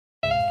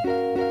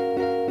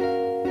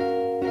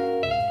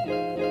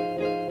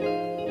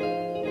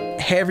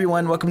Hey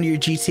everyone, welcome to your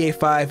GTA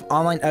 5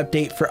 online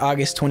update for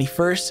August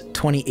 21st,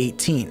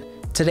 2018.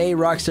 Today,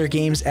 Rockstar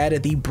Games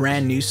added the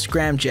brand new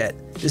Scramjet.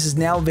 This is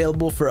now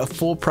available for a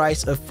full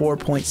price of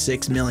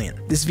 $4.6 million.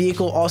 This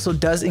vehicle also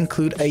does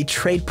include a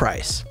trade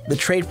price. The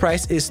trade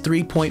price is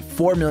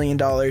 $3.4 million.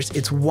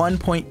 It's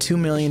 $1.2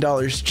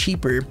 million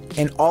cheaper,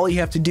 and all you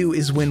have to do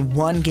is win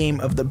one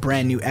game of the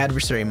brand new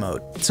adversary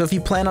mode. So if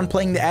you plan on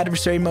playing the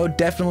adversary mode,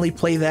 definitely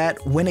play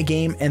that, win a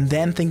game, and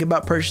then think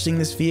about purchasing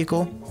this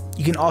vehicle.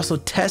 You can also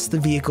test the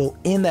vehicle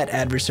in that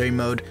adversary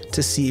mode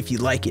to see if you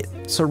like it.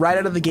 So right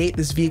out of the gate,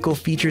 this vehicle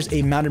features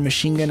a mounted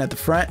machine gun at the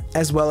front,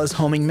 as well as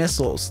homing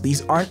missiles.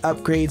 These aren't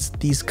upgrades,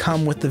 these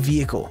come with the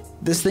vehicle.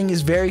 This thing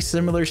is very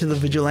similar to the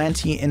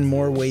Vigilante in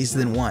more ways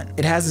than one.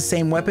 It has the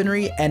same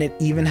weaponry, and it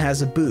even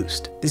has a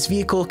boost. This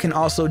vehicle can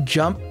also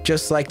jump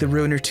just like the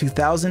Ruiner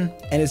 2000,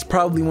 and it's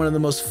probably one of the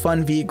most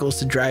fun vehicles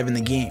to drive in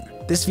the game.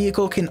 This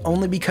vehicle can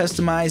only be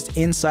customized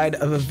inside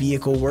of a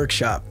vehicle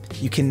workshop.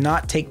 You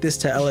cannot take this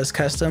to LS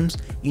Customs.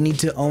 You need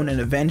to own an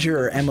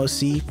Avenger or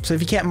MOC. So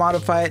if you can't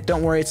modify it,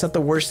 don't worry, it's not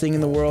the worst thing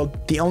in the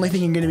world. The only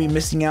thing you're going to be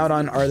missing out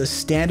on are the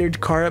standard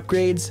car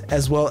upgrades,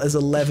 as well as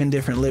 11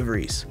 different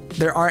liveries.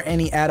 There aren't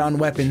any add-on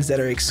weapons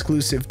that are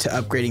exclusive to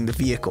upgrading the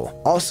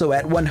vehicle. Also,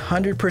 at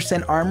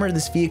 100% armor,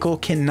 this vehicle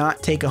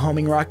cannot take a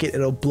homing rocket.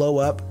 It'll blow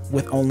up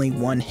with only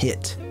one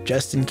hit,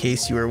 just in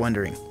case you were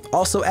wondering.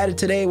 Also added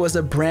today was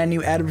a brand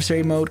new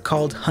adversary mode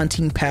called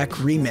Hunting Pack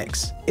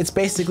Remix. It's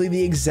basically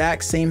the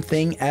exact same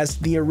thing as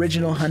the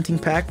original Hunting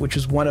Pack, which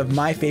was one of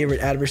my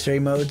favorite adversary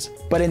modes,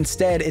 but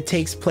instead it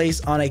takes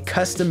place on a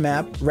custom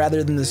map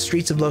rather than the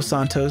streets of Los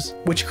Santos,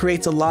 which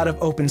creates a lot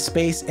of open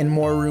space and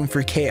more room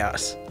for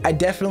chaos. I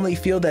definitely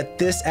feel that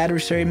this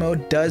adversary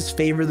mode does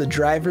favor the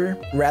driver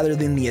rather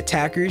than the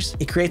attackers.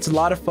 It creates a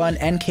lot of fun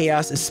and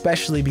chaos,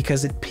 especially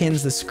because it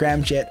pins the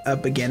Scramjet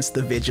up against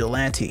the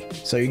Vigilante.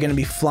 So you're going to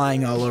be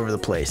flying all over the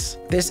place.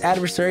 This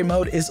adversary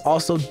mode is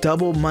also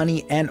double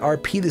money and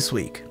RP this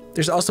week.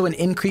 There's also an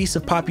increase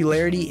of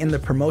popularity in the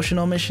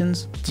promotional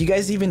missions. Do you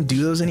guys even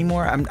do those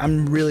anymore?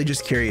 I'm really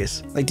just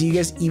curious. Like, do you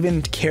guys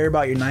even care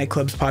about your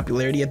nightclub's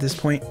popularity at this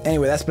point?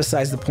 Anyway, that's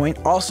besides the point.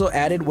 Also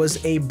added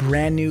was a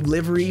brand new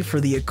livery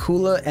for the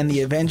Akula and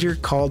the Avenger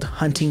called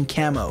Hunting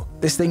Camo.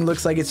 This thing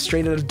looks like it's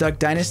straight out of Duck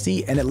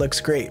Dynasty, and it looks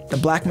great. The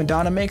Black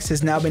Madonna mix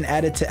has now been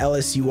added to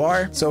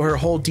LSUR, so her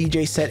whole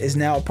DJ set is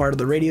now a part of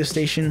the radio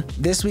station.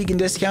 This week in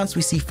discounts,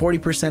 we see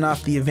 40%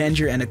 off the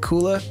Avenger and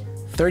Akula,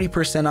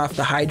 30% off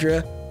the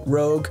Hydra,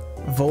 Rogue,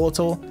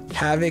 Volatile,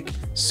 Havoc,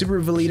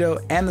 Super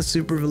Velito, and the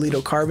Super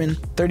Velito Carbon,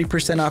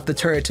 30% off the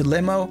Turreted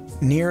Limo,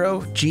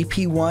 Nero,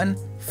 GP1,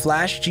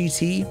 Flash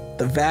GT,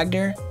 the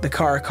Wagner, the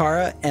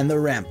Caracara, and the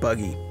Ramp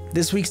Buggy.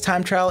 This week's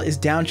time trial is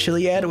down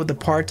Chiliad with a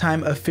par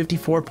time of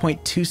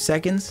 54.2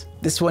 seconds.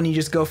 This one, you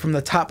just go from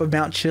the top of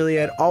Mount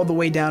Chiliad all the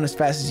way down as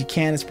fast as you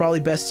can. It's probably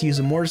best to use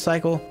a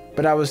motorcycle,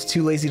 but I was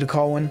too lazy to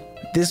call one.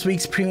 This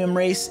week's premium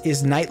race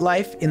is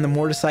Nightlife in the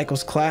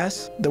motorcycles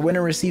class. The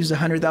winner receives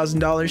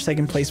 $100,000,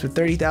 second place with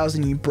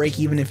 $30,000. You break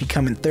even if you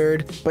come in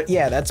third. But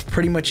yeah, that's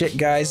pretty much it,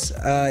 guys.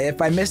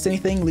 If I missed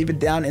anything, leave it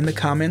down in the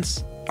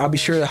comments. I'll be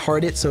sure to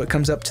heart it so it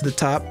comes up to the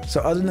top.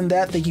 So other than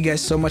that, thank you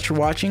guys so much for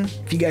watching.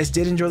 If you guys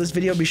did enjoy this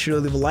video, be sure to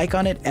leave a like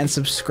on it and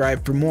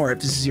subscribe for more. If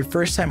this is your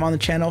first time on the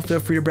channel, feel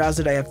free to browse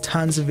it. I have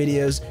tons of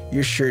videos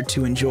you're sure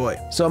to enjoy.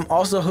 So I'm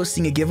also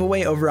hosting a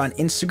giveaway over on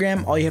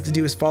Instagram. All you have to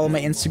do is follow my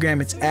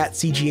Instagram. It's at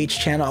CGH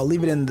channel. I'll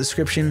leave it in the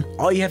description.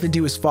 All you have to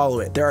do is follow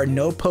it. There are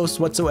no posts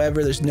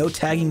whatsoever. There's no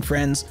tagging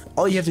friends.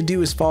 All you have to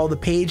do is follow the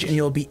page and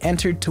you'll be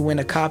entered to win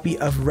a copy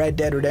of Red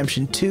Dead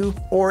Redemption 2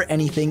 or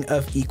anything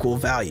of equal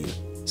value.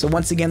 So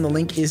once again, the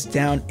link is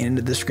down in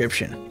the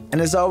description.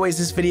 And as always,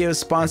 this video is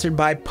sponsored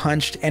by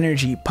Punched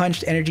Energy.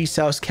 Punched Energy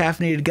sells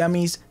caffeinated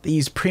gummies. They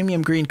use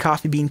premium green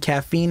coffee bean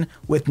caffeine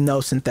with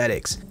no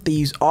synthetics. They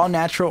use all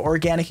natural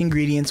organic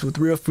ingredients with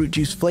real fruit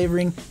juice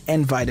flavoring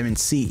and vitamin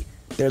C.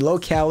 They're low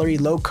calorie,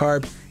 low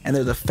carb, and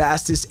they're the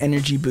fastest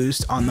energy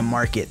boost on the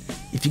market.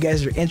 If you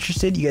guys are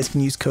interested, you guys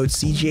can use code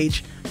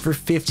CGH for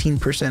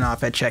 15%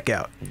 off at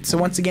checkout. So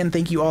once again,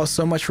 thank you all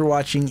so much for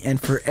watching, and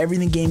for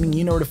everything gaming,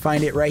 you know where to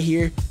find it right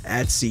here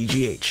at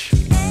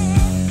CGH.